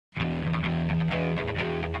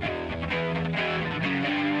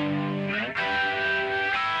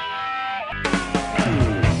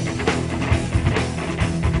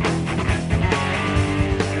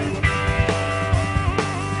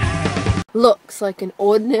looks like an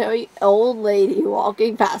ordinary old lady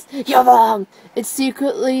walking past. You're wrong! It's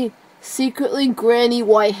secretly Granny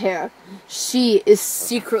Whitehair. She is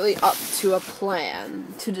secretly up to a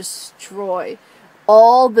plan to destroy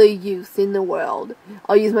all the youth in the world.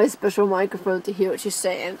 I'll use my special microphone to hear what she's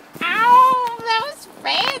saying. Oh, those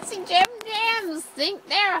fancy Jim Jams think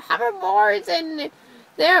they're hoverboards and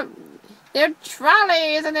they're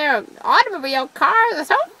trolleys and their automobile cars are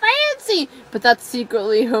so fancy. But that's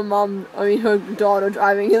secretly her daughter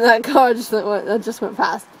driving in that car that just went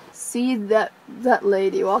past. See that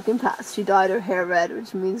lady walking past. She dyed her hair red,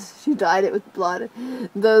 which means she dyed it with blood.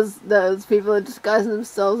 Those people are disguising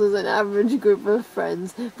themselves as an average group of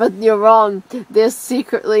friends. But you're wrong. They're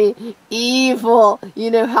secretly evil.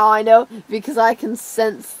 You know how I know? Because I can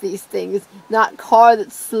sense these things. That car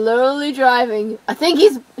that's slowly driving. I think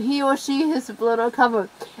he or she has blown our cover.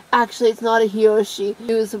 Actually, it's not a he or she.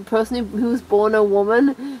 It was a person who was born a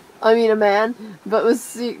woman. I mean a man, but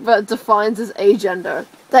defines as agender.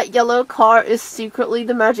 That yellow car is secretly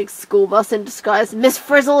the magic school bus in disguise. Miss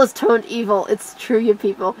Frizzle has turned evil. It's true, you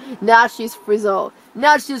people. Now she's Frizzle.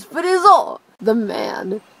 Now she's Frizzle! The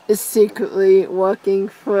man is secretly working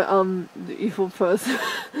for, the evil person.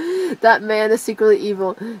 That man is secretly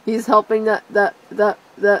evil. He's helping that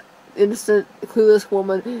innocent, clueless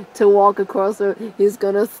woman to walk across the road. He's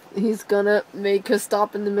gonna make her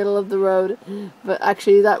stop in the middle of the road. But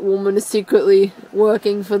actually that woman is secretly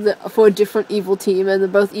working for a different evil team, and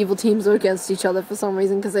both evil teams are against each other for some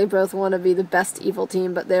reason, because they both want to be the best evil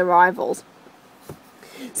team, but they're rivals.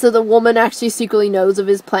 So the woman actually secretly knows of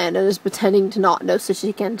his plan and is pretending to not know so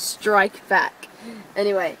she can strike back.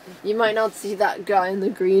 Anyway, you might not see that guy in the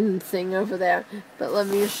green thing over there, but let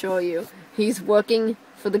me assure you, he's working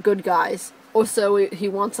for the good guys. Or so he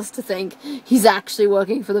wants us to think. He's actually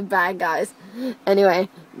working for the bad guys. Anyway,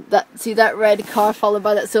 see that red car followed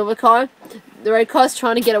by that silver car? The red car is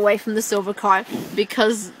trying to get away from the silver car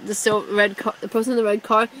because the person in the red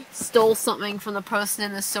car stole something from the person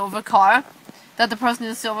in the silver car that the person in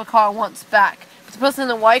the silver car wants back. But the person in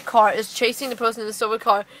the white car is chasing the person in the silver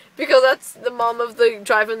car because that's the mom of the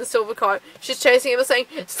driver in the silver car. She's chasing him and saying,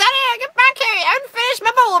 "Sonny, get back here! I haven't finished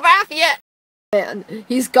my bubble bath yet!" And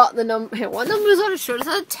he's got the number. Hey, what number is on his shirt? Is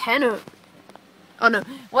that a 10 or? Oh no,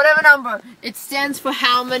 whatever number. It stands for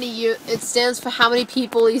how many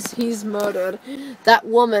people he's murdered. That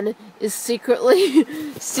woman is secretly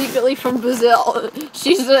from Brazil.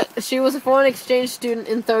 She was a foreign exchange student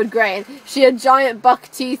in 3rd grade. She had giant buck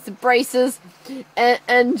teeth, braces,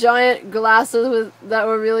 and giant glasses that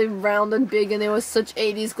were really round and big, and they were such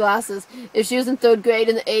 80s glasses. If she was in 3rd grade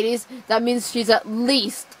in the 80s, that means she's at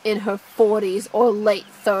least in her 40s or late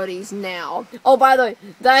 30s now. Oh, by the way,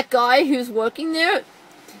 that guy who's working there,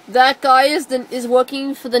 that guy is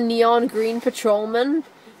working for the Neon Green Patrolmen,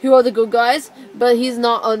 who are the good guys, but he's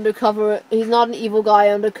not undercover. He's not an evil guy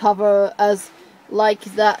undercover as like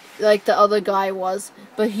the other guy was,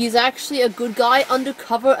 but he's actually a good guy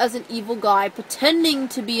undercover as an evil guy, pretending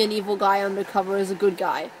to be an evil guy undercover as a good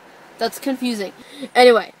guy. That's confusing.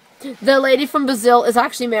 Anyway, the lady from Brazil is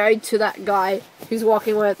actually married to that guy who's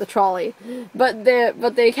walking away at the trolley, but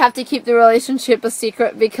they have to keep the relationship a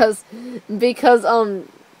secret because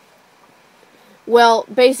well,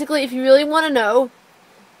 basically, if you really want to know,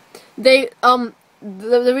 the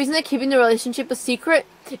reason they're keeping the relationship a secret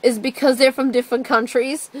is because they're from different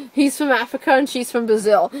countries. He's from Africa and she's from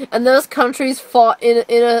Brazil, and those countries fought in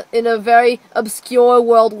a very obscure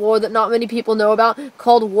world war that not many people know about,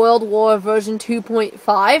 called World War version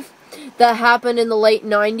 2.5, that happened in the late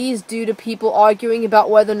 90s due to people arguing about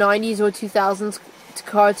whether 90s or 2000s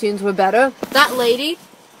cartoons were better. That lady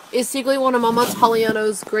is secretly one of Mama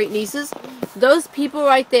Taliano's great nieces. Those people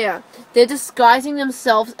right there, they're disguising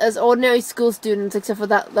themselves as ordinary school students, except for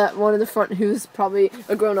that one in the front who's probably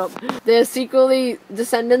a grown-up. They're secretly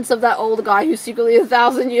descendants of that old guy who's secretly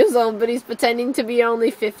 1,000 years old, but he's pretending to be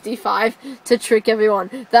only 55 to trick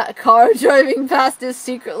everyone. That car driving past is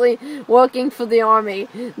secretly working for the army.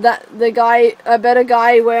 I bet a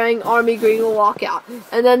guy wearing army green will walk out.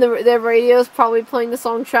 And then their radio's probably playing the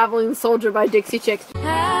song Traveling Soldier by Dixie Chicks.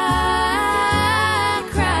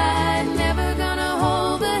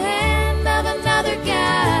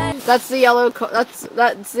 That's the yellow car.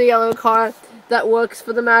 That's the yellow car that works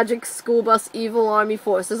for the Magic School Bus Evil Army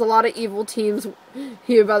Force. There's a lot of evil teams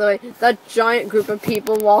here, by the way. That giant group of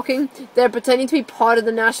people walking, they're pretending to be part of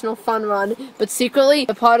the National Fun Run, but secretly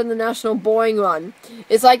they're part of the National Boring Run.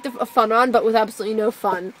 It's like a fun run, but with absolutely no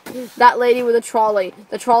fun. That lady with a trolley.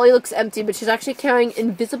 The trolley looks empty, but she's actually carrying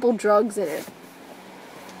invisible drugs in it.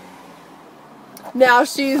 Now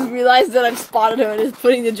she's realized that I've spotted her and is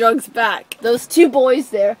putting the drugs back. Those two boys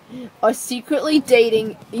there are secretly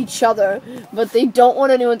dating each other, but they don't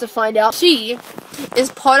want anyone to find out. She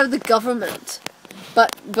is part of the government,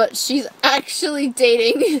 but she's actually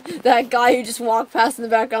dating that guy who just walked past in the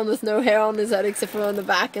background with no hair on his head except for on the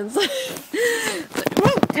back and so.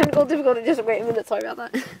 Technical difficulty, just wait a minute, sorry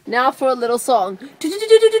about that. Now for a little song.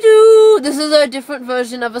 This is a different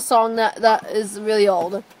version of a song that is really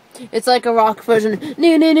old. It's like a rock version.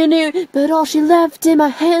 No, no, no, no. But all she left in my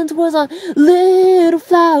hands was a little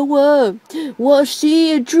flower. Was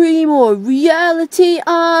she a dream or reality?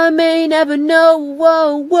 I may never know.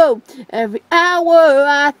 Whoa, whoa. Every hour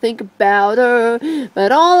I think about her,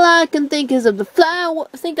 but all I can think is of the flower.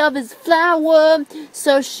 Think of his flower.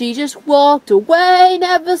 So she just walked away.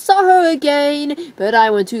 Never saw her again. But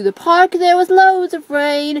I went to the park. There was loads of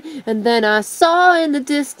rain, and then I saw in the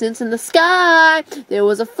distance in the sky there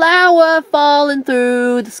was a flower falling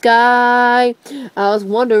through the sky. I was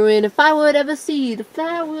wondering if I would ever see the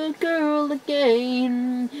flower girl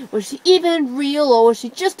again. Was she even real or was she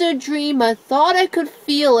just a dream? I thought I could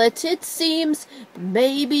feel it, it seems. But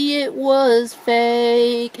maybe it was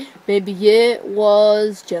fake. Maybe it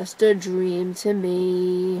was just a dream to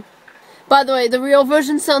me. By the way, the real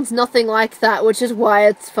version sounds nothing like that, which is why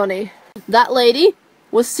it's funny. That lady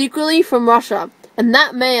was secretly from Russia, and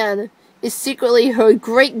that man is secretly her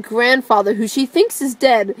great-grandfather, who she thinks is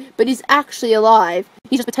dead, but he's actually alive.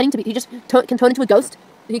 He's just pretending to be, he just can turn into a ghost.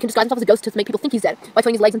 He can disguise himself as a ghost to make people think he's dead, by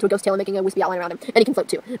turning his legs into a ghost tail and making a wispy outline around him. And he can float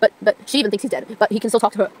too. But she even thinks he's dead, but he can still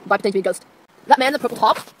talk to her by pretending to be a ghost. That man in the purple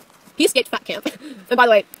top, he escaped fat camp. And by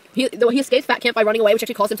the way, he escaped fat camp by running away, which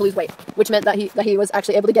actually caused him to lose weight, which meant that he was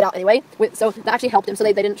actually able to get out anyway. So that actually helped him. So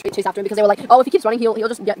they didn't chase after him because they were like, oh, if he keeps running, he'll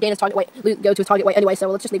just gain his target weight, go to his target weight anyway. So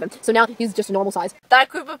let's just leave him. So now he's just a normal size. That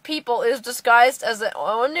group of people is disguised as an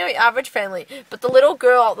ordinary average family, but the little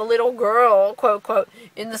girl, quote quote,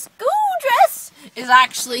 in the school dress is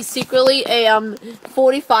actually secretly a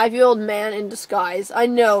 45-year-old man in disguise. I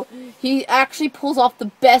know, he actually pulls off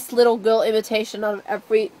the best little girl imitation out of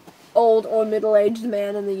every old or middle-aged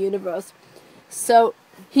man in the universe. So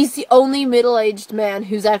he's the only middle-aged man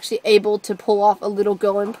who's actually able to pull off a little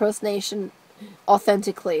girl impersonation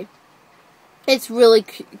authentically. It's really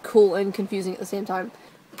cool and confusing at the same time.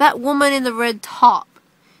 That woman in the red top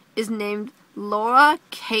is named Laura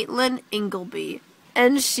Caitlin Ingleby,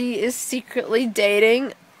 and she is secretly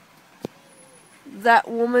dating that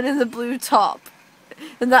woman in the blue top.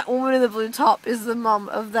 And that woman in the blue top is the mom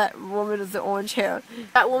of that woman with the orange hair.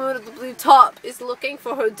 That woman with the blue top is looking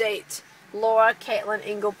for her date, Laura Caitlin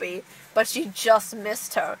Ingleby, but she just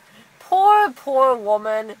missed her. Poor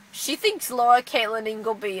woman. She thinks Laura Caitlin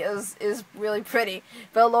Ingleby is really pretty,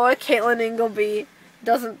 but Laura Caitlin Ingleby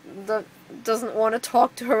doesn't want to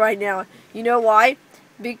talk to her right now. You know why?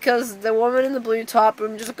 Because the woman in the blue top,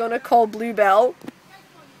 I'm just gonna call Bluebell,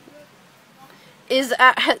 is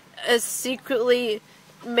secretly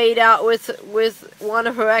made out with one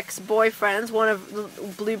of her ex-boyfriends, one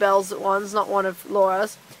of Bluebell's ones, not one of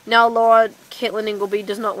Laura's. Now Laura Caitlin Ingleby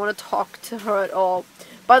does not want to talk to her at all.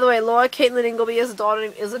 By the way, Laura Caitlin Ingleby has a daughter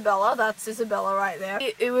named Isabella. That's Isabella right there.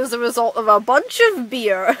 It was a result of a bunch of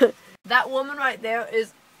beer. That woman right there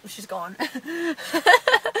is... she's gone.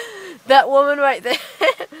 That woman right there...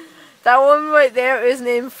 that woman right there is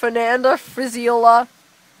named Fernanda Friziola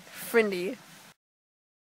Frindy.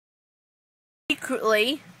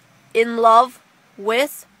 Secretly in love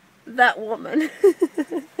with that woman. Is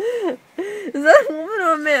that a woman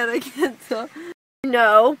or a man? I can't tell.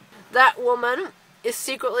 No, that woman is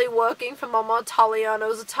secretly working for Mama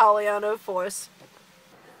Italiano's Italiano force.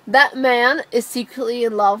 That man is secretly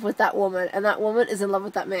in love with that woman, and that woman is in love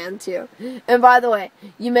with that man too. And by the way,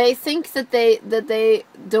 you may think that they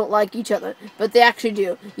don't like each other, but they actually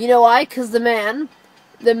do. You know why? Because the woman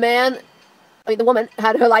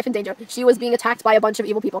had her life in danger. She was being attacked by a bunch of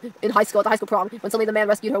evil people in high school, at the high school prom, when suddenly the man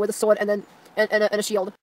rescued her with a sword and a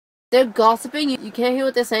shield. They're gossiping. You can't hear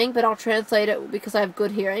what they're saying, but I'll translate it because I have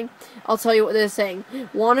good hearing. I'll tell you what they're saying.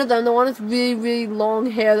 One of them, the one with really, really long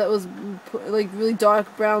hair that was like really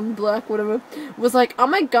dark brown, black, whatever, was like, oh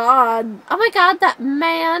my god, that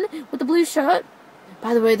man with the blue shirt.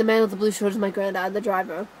 By the way, the man with the blue shirt is my granddad, the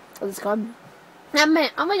driver of this car. That man,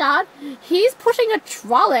 oh my god, he's pushing a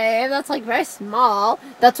trolley that's like very small.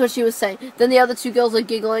 That's what she was saying. Then the other two girls are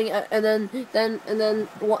giggling, and then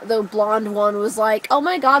the blonde one was like, oh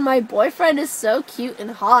my god, my boyfriend is so cute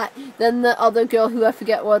and hot. Then the other girl, who I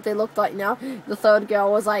forget what they looked like now, the third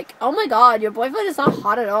girl was like, oh my god, your boyfriend is not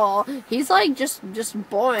hot at all. He's like just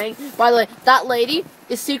boring. By the way, that lady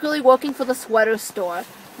is secretly working for the sweater store,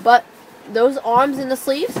 but those arms in the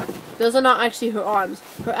sleeves, those are not actually her arms.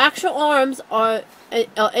 Her actual arms are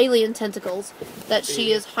alien tentacles that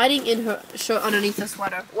she is hiding in her shirt underneath the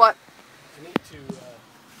sweater. What?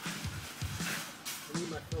 I need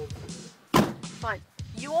my phone. Fine.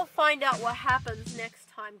 You will find out what happens next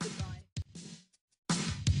time. Goodbye.